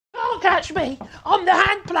can't catch me. I'm the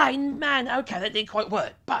hand plane man. Okay, that didn't quite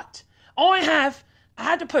work, but I have,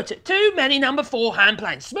 how to put it, too many number 4 hand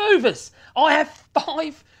planes. Smoothers. I have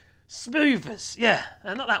 5 smoothers. Yeah,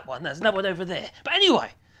 not that one. There's another one over there. But anyway,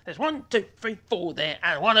 there's 1, 2, 3, 4 there,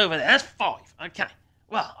 and 1 over there. That's 5. Okay.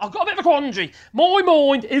 Well, I've got a bit of a quandary. My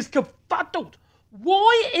mind is confuddled.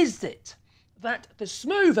 Why is it that the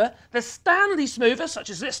smoother, the Stanley smoother, such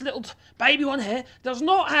as this little baby one here, does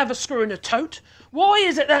not have a screw in the tote? Why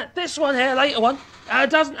is it that this one here, later one,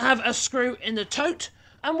 doesn't have a screw in the tote?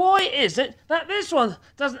 And why is it that this one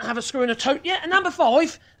doesn't have a screw in the tote yet, and number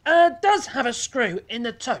 5 does have a screw in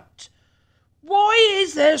the tote? Why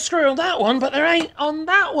is there a screw on that one, but there ain't on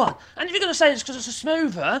that one? And if you're going to say it's because it's a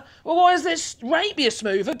smoother, well, why has this rapier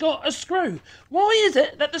smoother got a screw? Why is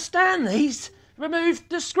it that the Stanleys removed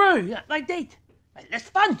the screw? Yeah, they did. Less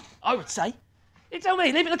fun, I would say. You tell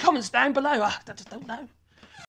me, leave it in the comments down below. I just don't know.